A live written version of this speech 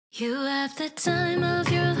You have the time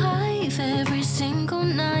of your life every single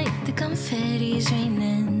night. The confetti's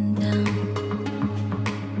raining down.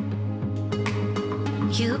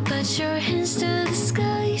 You put your hands to the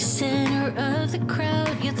sky, center of the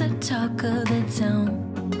crowd. You're the talk of the town.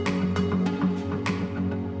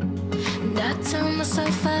 And I tell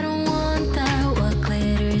myself I don't want that. What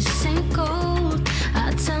glitters isn't gold.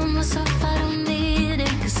 I tell myself I don't need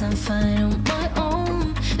it, 'cause I'm fine on my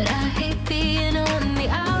own. But I hate being on the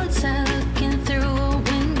outside looking through a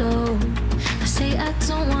window. I say I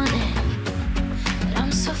don't want it, but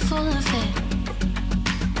I'm so full of it.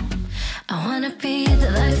 I wanna be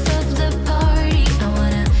the life of the party. I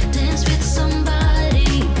wanna dance with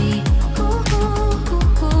somebody. Be ooh, ooh,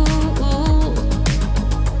 ooh, ooh, ooh.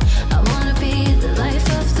 I wanna be the life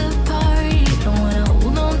of the party. I wanna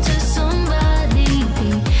hold on to somebody. Be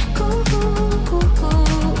ooh, ooh, ooh,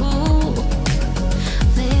 ooh, ooh.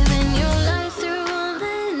 Living your life through a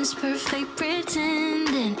lens, perfect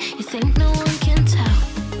pretending. You think no one can tell,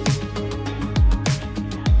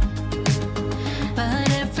 but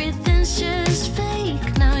everything's just fake.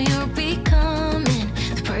 Now you're becoming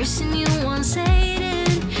the person you once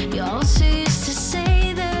hated. You also used to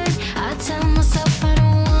say that. I tell myself I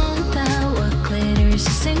don't want that. What glitters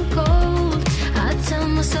isn't gold. I tell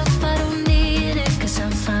myself I don't need it, 'cause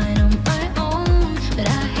I'm fine on my own. But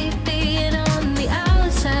I hate being on the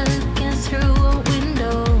outside looking through a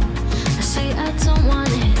window. I say I don't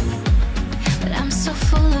want it, but I'm so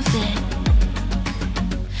full of it.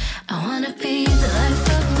 I wanna be the life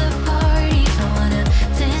of the party. I wanna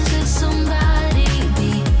dance with somebody.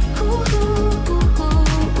 Be ooh, ooh, ooh,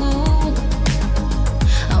 ooh, ooh.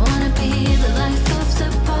 I wanna be the life of the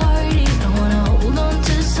party. I wanna hold on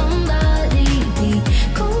to somebody. Be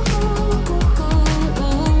ooh, ooh, ooh, ooh,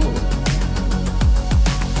 ooh.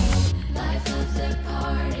 Life of the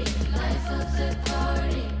party. Life of the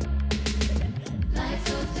party. Life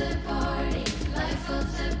of the party. Life of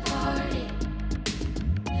the party.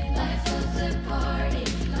 Life of the party,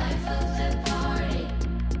 life of the party,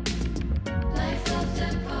 life of the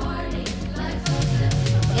party, life of the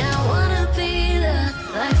party. Yeah, I wanna be the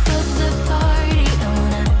life of the party. I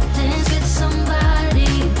wanna dance with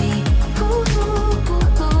somebody. Be ooh, ooh,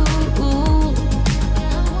 ooh, ooh, ooh.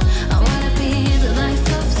 I wanna be the life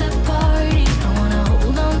of the party. I wanna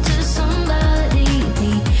hold on to somebody.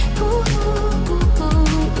 Be ooh, ooh, ooh,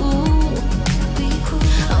 ooh, ooh. Be cool.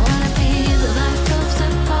 I wanna be the life of the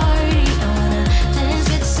party. I wanna dance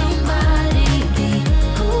with somebody. Be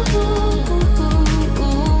ooh, ooh, ooh, ooh,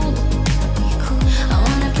 ooh. Be cool. I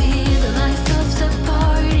wanna be the life of the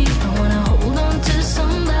party. I wanna hold on to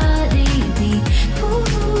somebody. Be ooh,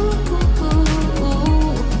 ooh, ooh, ooh,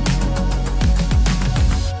 ooh.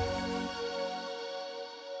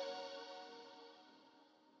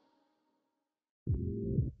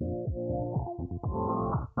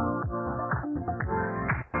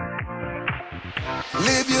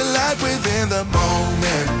 Live your life within the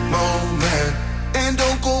moment, moment. And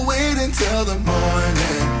don't go wait until the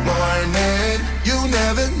morning, morning. You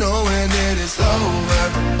never know when it is over,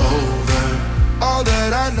 over. All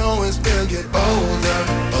that I know is we'll get older,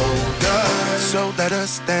 older. So let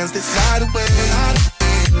us dance this night away.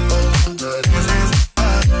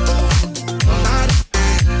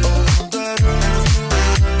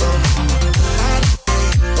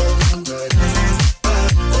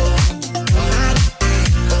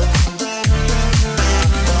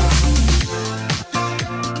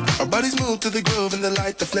 Bodies move to the groove and the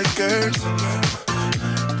light that flickers.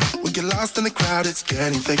 We get lost in the crowd, it's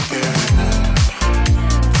getting thicker.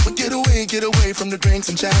 We get away from the drinks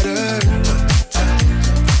and chatter.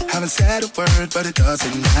 Haven't said a word, but it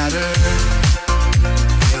doesn't matter.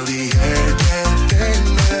 Feel the air get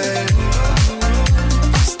thinner.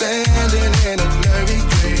 Standing in a blurry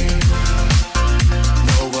dream.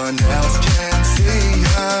 No one else can see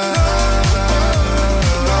us.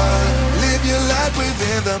 Live your life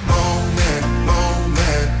within the moment,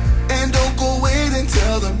 moment. And don't go wait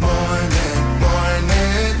until the morning,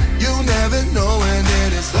 morning. You never know when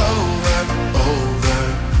it is over, over.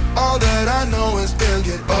 All that I know is we'll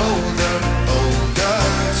get older, older.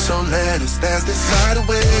 So let us dance this night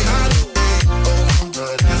away.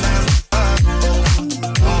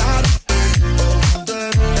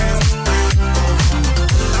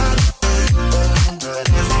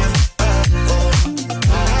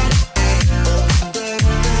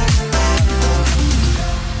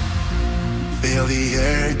 Feel the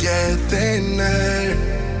air get thinner.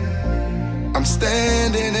 I'm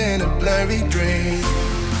standing in a blurry dream.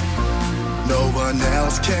 No one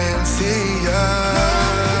else can see us.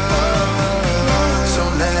 So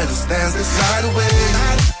let us dance this night away.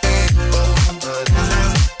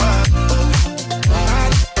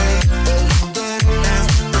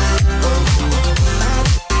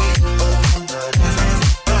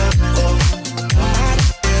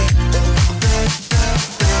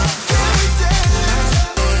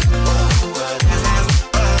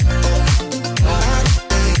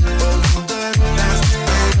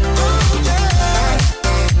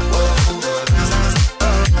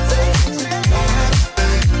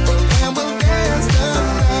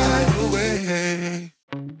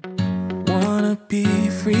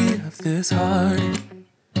 this heartache.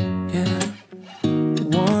 Yeah,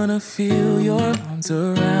 wanna feel your arms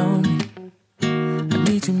around me. I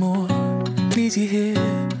need you more, need you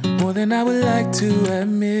here, more than I would like to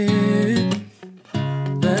admit.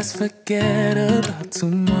 Let's forget about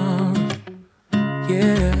tomorrow.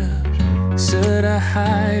 Yeah, should I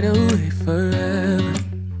hide away forever?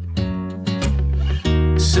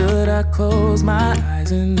 Should I close my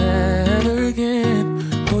eyes and never again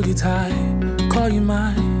hold you tight, call you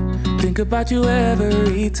mine, think about you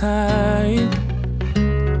every time?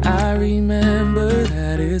 I remember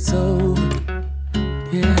that it's over.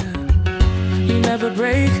 Yeah, you never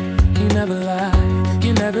break, you never lie,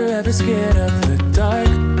 you're never ever scared of the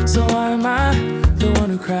dark. So why am I the one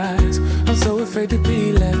who cries? I'm so afraid to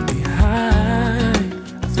be left behind.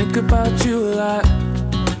 I think about you a lot.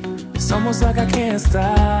 It's almost like I can't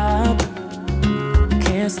stop,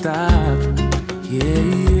 can't stop. Yeah,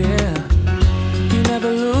 yeah. You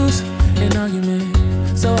never lose an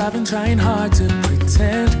argument, so I've been trying hard to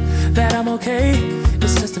pretend that I'm okay.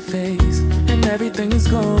 It's just a phase, and everything is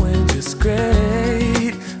going just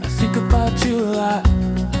great. I think about you a lot.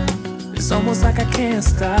 It's almost like I can't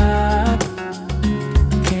stop,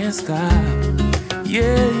 can't stop.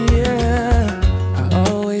 Yeah, yeah. I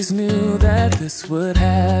always knew that this would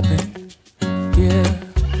happen. Yeah,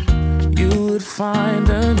 you would find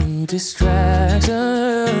a new distraction.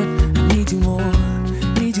 I need you more,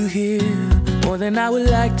 need you here, more than I would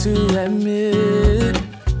like to admit.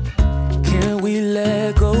 Can we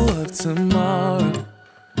let go of tomorrow?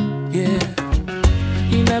 Yeah,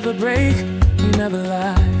 you never break, you never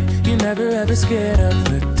lie, you're never ever scared of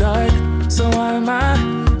the dark. So why am I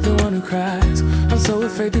the one who cries? I'm so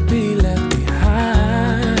afraid to be left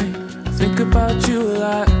behind. I think about you a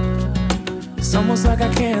lot. It's almost like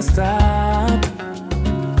I can't stop,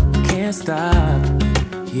 can't stop.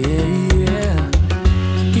 Yeah, yeah.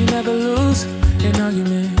 You never lose an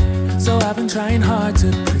argument, so I've been trying hard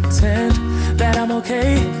to pretend that I'm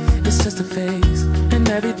okay. It's just a phase, and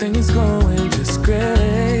everything is going just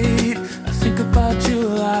great. I think about you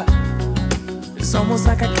a lot. It's almost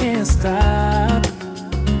like I can't stop,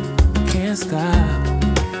 can't stop.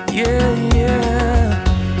 Yeah, yeah.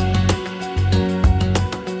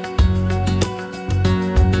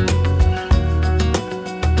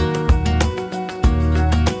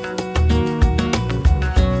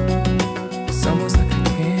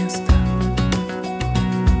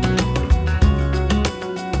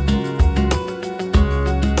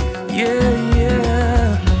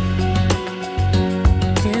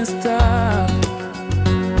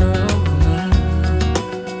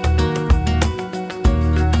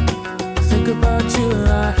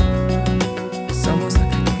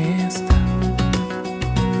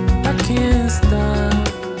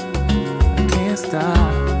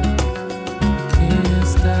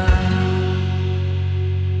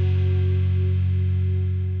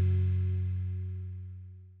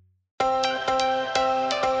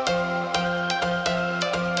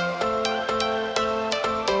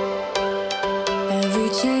 Every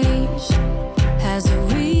change